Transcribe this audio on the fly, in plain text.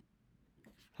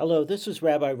Hello, this is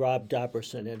Rabbi Rob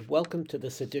Doberson, and welcome to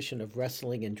this edition of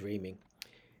Wrestling and Dreaming.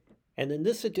 And in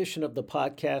this edition of the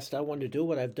podcast, I want to do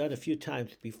what I've done a few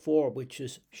times before, which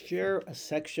is share a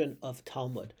section of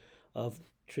Talmud, of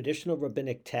traditional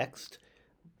rabbinic text,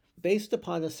 based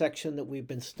upon a section that we've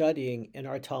been studying in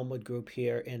our Talmud group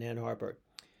here in Ann Arbor.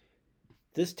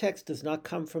 This text does not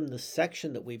come from the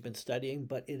section that we've been studying,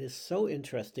 but it is so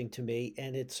interesting to me,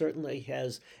 and it certainly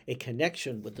has a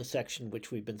connection with the section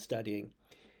which we've been studying.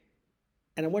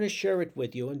 And I want to share it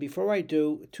with you. And before I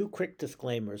do, two quick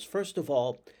disclaimers. First of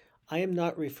all, I am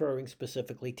not referring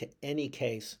specifically to any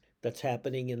case that's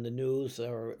happening in the news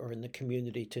or in the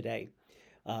community today.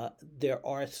 There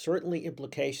are certainly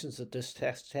implications that this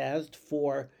text has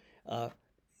for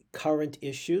current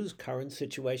issues, current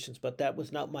situations, but that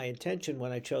was not my intention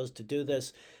when I chose to do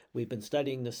this. We've been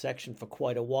studying this section for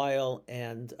quite a while,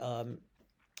 and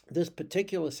this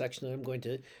particular section that I'm going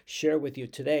to share with you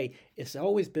today has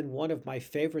always been one of my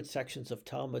favorite sections of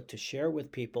Talmud to share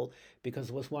with people because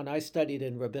it was one I studied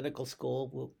in rabbinical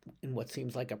school in what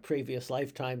seems like a previous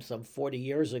lifetime, some 40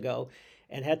 years ago,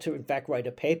 and had to, in fact, write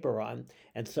a paper on.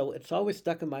 And so it's always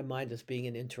stuck in my mind as being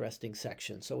an interesting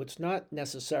section. So it's not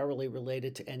necessarily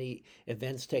related to any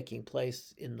events taking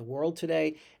place in the world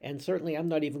today. And certainly I'm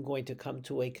not even going to come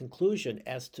to a conclusion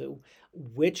as to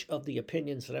which of the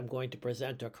opinions that I'm going to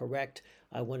present are correct.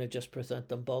 I want to just present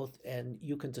them both, and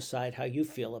you can decide how you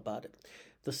feel about it.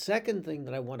 The second thing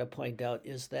that I want to point out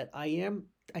is that I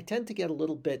tend to get a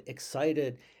little bit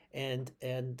excited and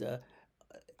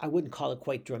I wouldn't call it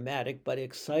quite dramatic, but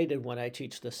excited when I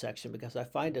teach this section because I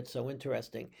find it so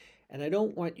interesting. And I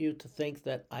don't want you to think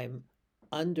that I'm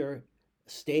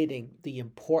understating the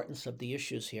importance of the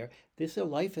issues here. These are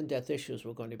life and death issues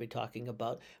we're going to be talking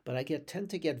about, but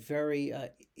tend to get very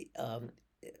um,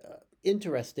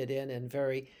 interested in and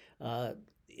very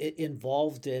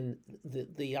involved in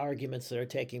the arguments that are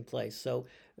taking place. So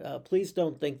please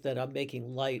don't think that I'm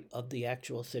making light of the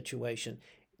actual situation,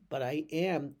 but I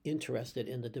am interested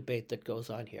in the debate that goes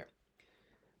on here.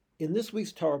 In this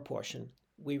week's Torah portion,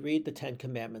 we read the Ten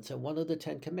Commandments, and one of the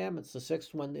Ten Commandments, the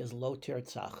sixth one, is Lo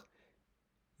Tirtzach.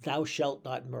 Thou shalt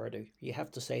not murder. You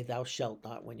have to say thou shalt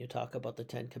not when you talk about the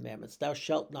Ten Commandments. Thou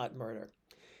shalt not murder.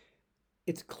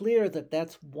 It's clear that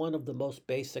that's one of the most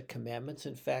basic commandments.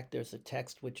 In fact, there's a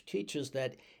text which teaches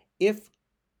that if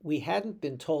we hadn't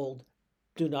been told,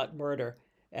 do not murder,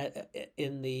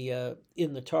 in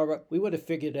the Torah, we would have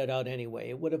figured it out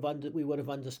anyway. We would have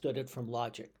understood it from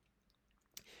logic.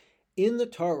 In the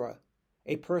Torah,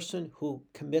 a person who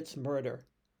commits murder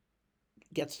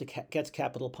gets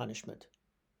capital punishment.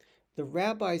 The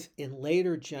rabbis in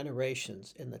later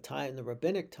generations, in the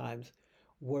rabbinic times,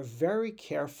 were very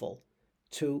careful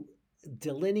to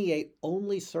delineate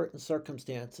only certain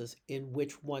circumstances in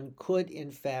which one could, in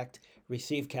fact,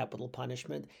 receive capital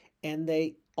punishment, and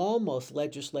they almost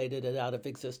legislated it out of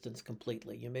existence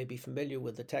completely. You may be familiar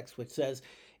with the text which says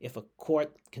if a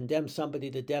court condemns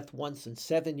somebody to death once in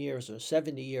 7 years or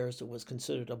 70 years, it was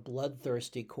considered a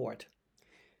bloodthirsty court.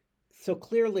 So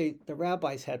clearly, the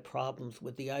rabbis had problems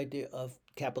with the idea of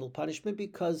capital punishment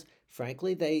because,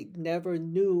 frankly, they never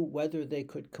knew whether they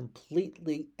could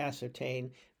completely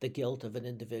ascertain the guilt of an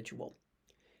individual.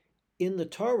 In the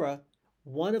Torah,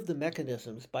 one of the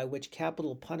mechanisms by which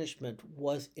capital punishment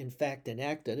was in fact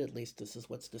enacted, at least this is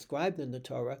what's described in the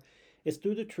Torah, is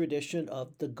through the tradition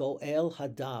of the Goel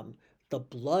Hadam, the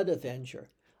blood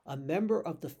avenger, a member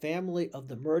of the family of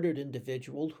the murdered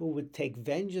individual who would take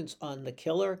vengeance on the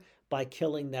killer by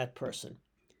killing that person.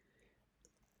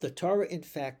 The Torah, in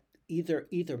fact, either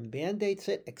mandates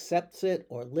it, accepts it,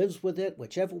 or lives with it,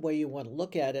 whichever way you want to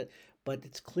look at it. But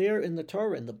it's clear in the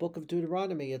Torah, in the book of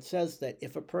Deuteronomy, it says that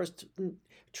if a person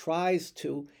tries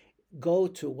to go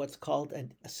to what's called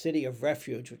a city of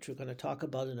refuge, which we're going to talk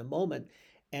about in a moment,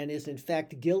 and is in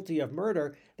fact guilty of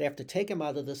murder, they have to take him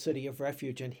out of the city of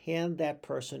refuge and hand that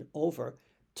person over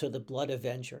to the blood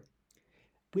avenger.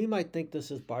 We might think this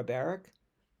is barbaric,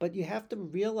 but you have to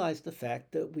realize the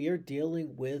fact that we are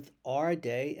dealing with our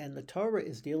day and the Torah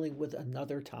is dealing with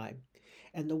another time.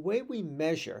 And the way we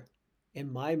measure,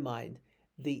 in my mind,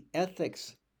 the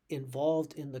ethics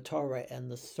involved in the Torah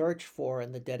and the search for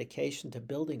and the dedication to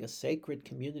building a sacred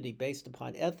community based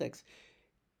upon ethics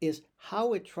is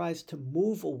how it tries to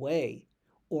move away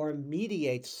or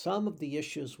mediate some of the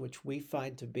issues which we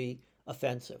find to be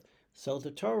offensive. So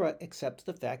the Torah accepts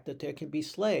the fact that there can be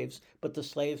slaves, but the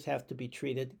slaves have to be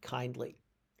treated kindly.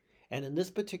 And in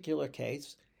this particular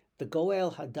case, the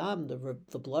Goel Hadam,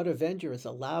 the blood avenger, is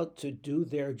allowed to do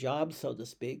their job, so to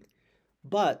speak,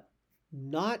 but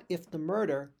not if the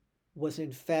murder was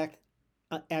in fact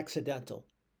accidental,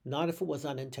 not if it was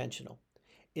unintentional.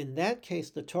 In that case,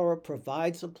 the Torah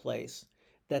provides a place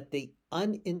that the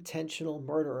unintentional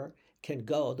murderer can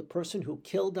go, the person who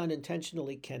killed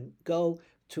unintentionally can go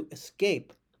to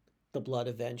escape the blood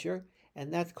avenger,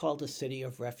 and that's called a city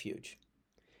of refuge.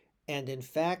 And in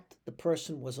fact, the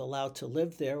person was allowed to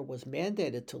live there, was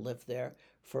mandated to live there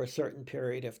for a certain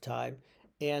period of time,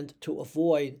 and to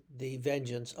avoid the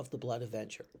vengeance of the blood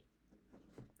avenger.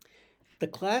 The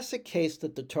classic case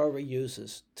that the Torah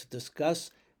uses to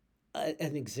discuss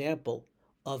an example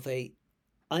of a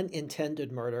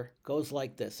unintended murder goes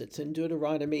like this. It's in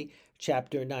Deuteronomy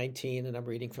chapter 19, and I'm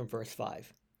reading from verse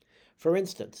 5. For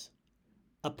instance,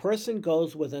 a person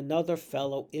goes with another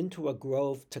fellow into a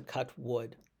grove to cut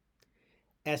wood.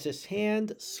 As his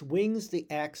hand swings the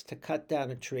axe to cut down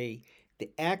a tree,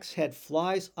 the axe head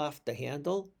flies off the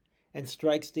handle and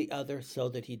strikes the other so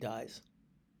that he dies.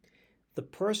 The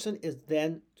person is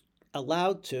then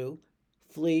allowed to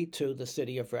flee to the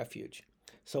city of refuge.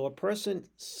 So a person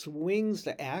swings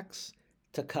the axe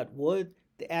to cut wood,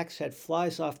 the axe head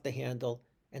flies off the handle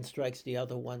and strikes the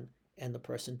other one, and the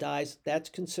person dies. That's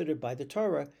considered by the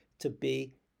Torah to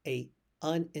be an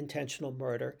unintentional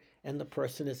murder, and the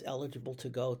person is eligible to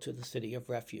go to the city of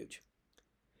refuge.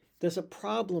 There's a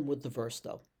problem with the verse,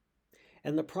 though.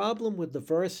 And the problem with the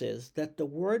verse is that the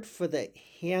word for the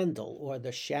handle or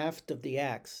the shaft of the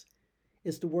axe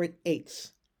is the word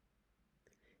eitz.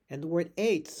 And the word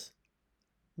eitz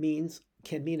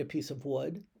can mean a piece of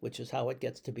wood, which is how it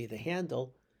gets to be the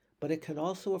handle, but it can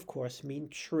also, of course, mean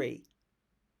tree.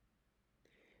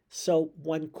 So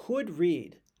one could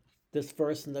read this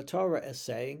verse in the Torah as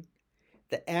saying,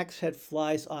 the axe head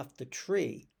flies off the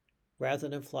tree rather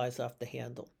than flies off the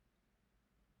handle.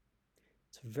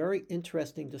 It's a very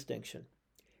interesting distinction,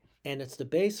 and it's the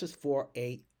basis for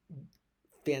a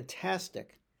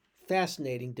fantastic,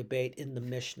 fascinating debate in the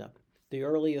Mishnah, the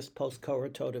earliest post-Torah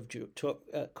code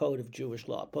of Jewish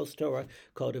law, post-Torah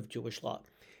code of Jewish law.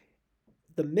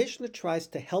 The Mishnah tries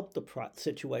to help the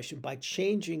situation by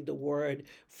changing the word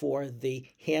for the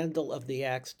handle of the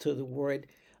axe to the word,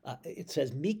 it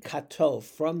says mikato,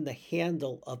 from the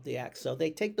handle of the axe. So they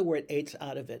take the word eitz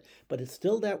out of it, but it's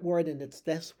still that word, and it's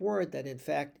this word that in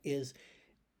fact is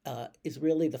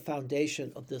really the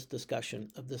foundation of this discussion,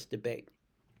 of this debate.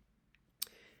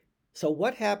 So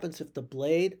what happens if the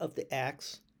blade of the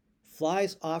axe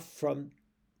flies off from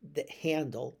the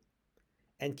handle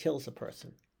and kills a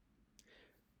person?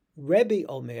 Rabbi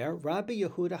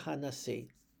Yehuda Hanasi,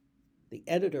 the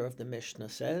editor of the Mishnah,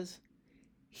 says,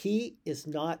 he is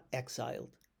not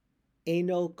exiled.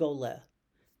 Eino goleh.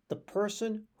 The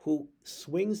person who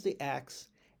swings the axe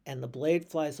and the blade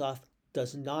flies off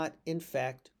does not, in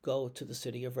fact, go to the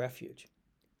city of refuge.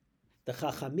 The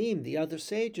Chachamim, the other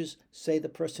sages, say the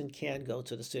person can go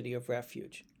to the city of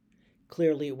refuge.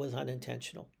 Clearly, it was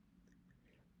unintentional.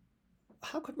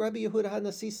 How could Rabbi Yehuda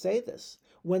Hanasi say this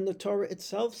when the Torah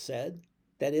itself said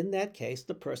that in that case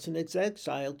the person is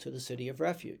exiled to the city of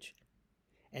refuge?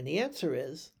 And the answer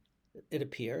is, it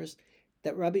appears,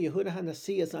 that Rabbi Yehuda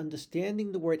Hanasi is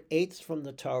understanding the word eitz from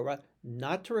the Torah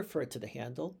not to refer to the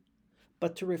handle,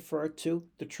 but to refer to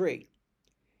the tree.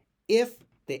 If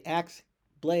the axe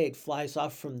blade flies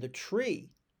off from the tree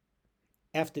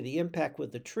after the impact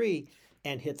with the tree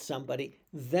and hits somebody,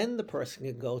 then the person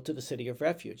can go to the city of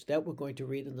refuge. That we're going to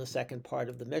read in the second part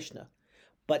of the Mishnah.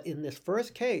 But in this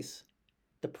first case,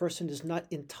 the person is not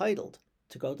entitled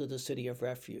to go to the city of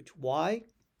refuge. Why?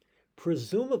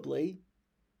 Presumably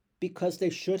because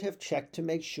they should have checked to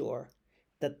make sure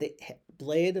that the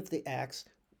blade of the axe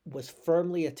was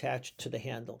firmly attached to the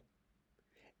handle.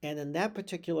 And in that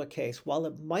particular case, while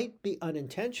it might be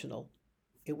unintentional,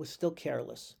 it was still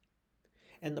careless.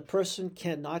 And the person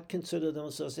cannot consider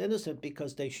themselves innocent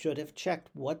because they should have checked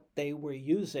what they were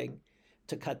using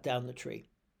to cut down the tree.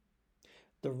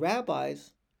 The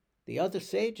rabbis, the other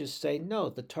sages, say no,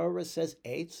 the Torah says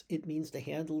eitz, it means the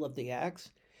handle of the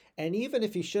axe. And even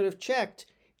if he should have checked,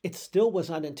 it still was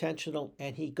unintentional,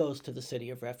 and he goes to the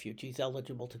city of refuge. He's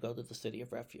eligible to go to the city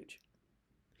of refuge.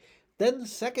 Then the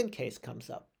second case comes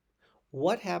up.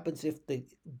 What happens if the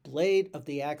blade of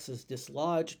the axe is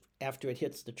dislodged after it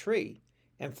hits the tree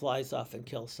and flies off and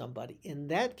kills somebody? In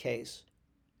that case,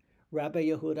 Rabbi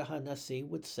Yehuda Hanasi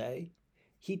would say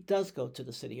he does go to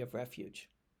the city of refuge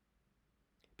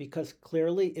because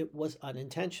clearly it was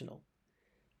unintentional.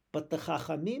 But the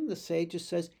Chachamim, the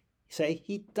sages, say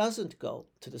he doesn't go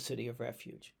to the city of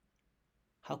refuge.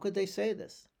 How could they say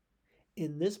this?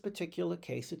 In this particular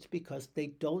case, it's because they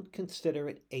don't consider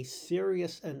it a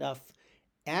serious enough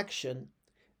action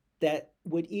that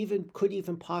could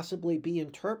even possibly be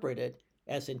interpreted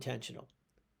as intentional.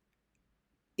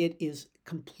 It is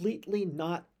completely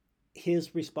not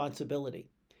his responsibility.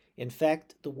 In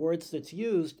fact, the words that's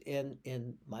used in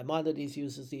Maimonides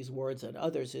uses these words and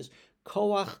others is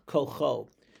koach kocho,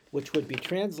 which would be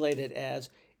translated as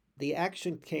the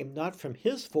action came not from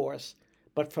his force,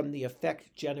 but from the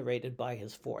effect generated by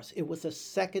his force. It was a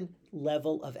second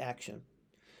level of action.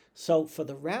 So for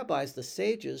the rabbis, the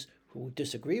sages who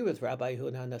disagree with Rabbi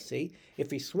Yehuda HaNasi,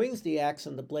 if he swings the axe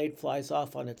and the blade flies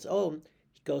off on its own,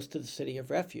 he goes to the city of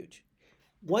refuge.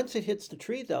 Once it hits the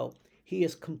tree, though, he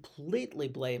is completely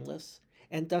blameless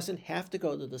and doesn't have to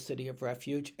go to the city of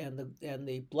refuge, and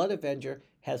the blood avenger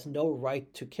has no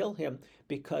right to kill him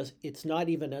because it's not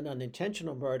even an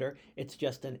unintentional murder, it's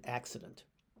just an accident.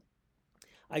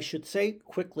 I should say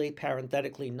quickly,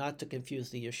 parenthetically, not to confuse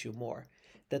the issue more,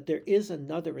 that there is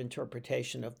another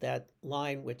interpretation of that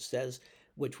line which says,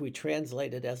 which we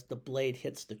translated as the blade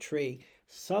hits the tree.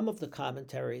 Some of the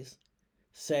commentaries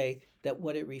say that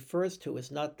what it refers to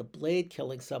is not the blade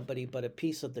killing somebody, but a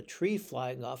piece of the tree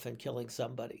flying off and killing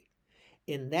somebody.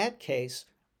 In that case,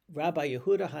 Rabbi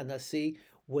Yehuda HaNasi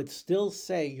would still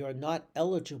say you're not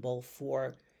eligible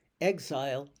for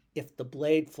exile if the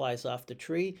blade flies off the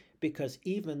tree, because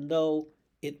even though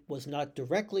it was not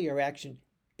directly your action,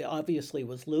 it obviously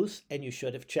was loose and you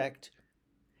should have checked.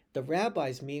 The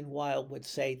rabbis, meanwhile, would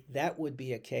say that would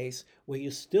be a case where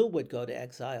you still would go to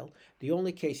exile. The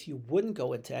only case you wouldn't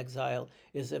go into exile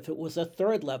is if it was a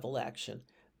third level action.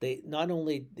 Not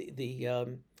only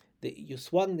you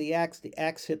swung the axe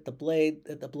hit the blade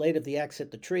of the axe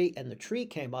hit the tree, and the tree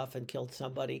came off and killed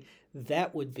somebody.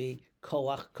 That would be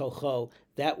koach kocho.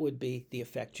 That would be the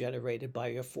effect generated by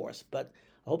your force. But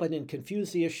I hope I didn't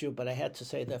confuse the issue, but I had to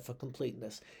say that for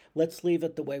completeness. Let's leave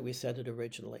it the way we said it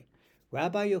originally.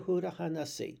 Rabbi Yehuda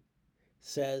HaNasi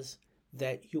says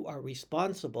that you are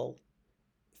responsible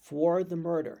for the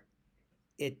murder.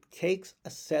 It takes a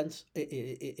sense,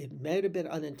 it may have been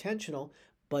unintentional,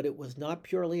 but it was not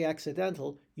purely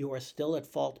accidental. You are still at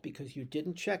fault because you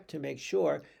didn't check to make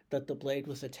sure that the blade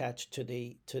was attached to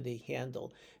the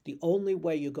handle. The only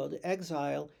way you go to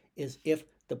exile is if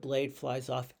the blade flies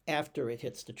off after it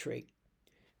hits the tree.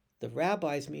 The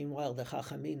rabbis, meanwhile, the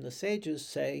Chachamim, the sages,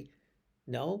 say,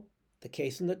 no, the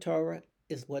case in the Torah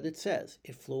is what it says.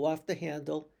 It flew off the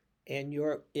handle and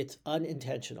it's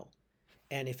unintentional.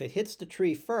 And if it hits the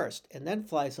tree first and then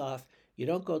flies off, you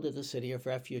don't go to the city of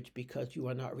refuge because you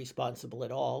are not responsible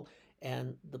at all,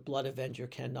 and the blood avenger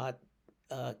cannot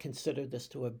consider this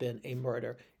to have been a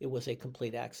murder. It was a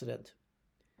complete accident.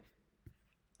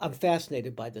 I'm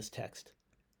fascinated by this text,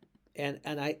 and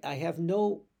I have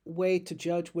no way to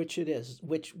judge which it is,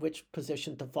 which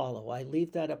position to follow. I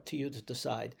leave that up to you to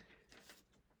decide.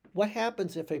 What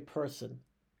happens if a person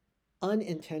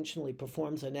unintentionally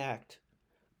performs an act,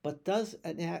 but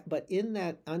in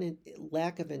that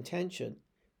lack of intention,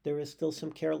 there is still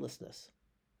some carelessness.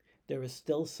 There is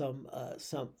still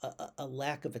a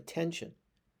lack of attention.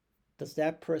 Is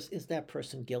that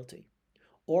person guilty?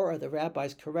 Or are the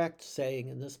rabbis correct saying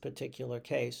in this particular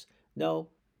case, no,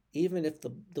 even if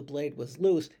the blade was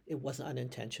loose, it was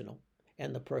unintentional,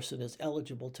 and the person is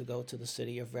eligible to go to the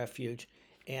city of refuge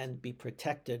and be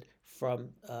protected from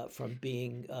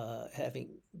being having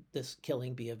this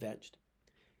killing be avenged.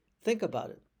 Think about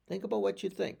it. Think about what you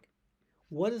think.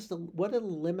 What are the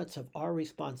limits of our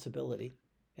responsibility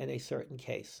in a certain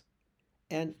case?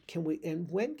 And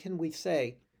when can we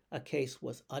say a case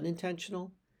was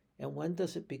unintentional, and when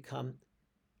does it become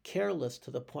careless to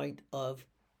the point of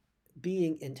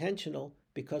being intentional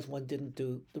because one didn't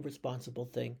do the responsible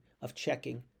thing of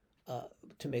checking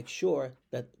to make sure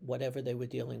that whatever they were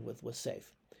dealing with was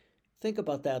safe? Think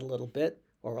about that a little bit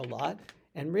or a lot,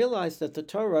 and realize that the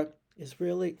Torah is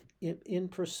really in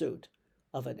pursuit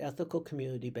of an ethical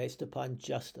community based upon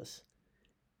justice,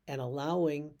 and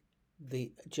allowing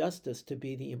the justice to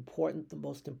be the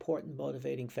most important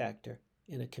motivating factor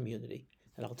in a community.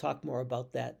 And I'll talk more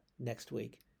about that next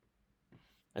week.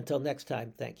 Until next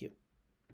time, thank you.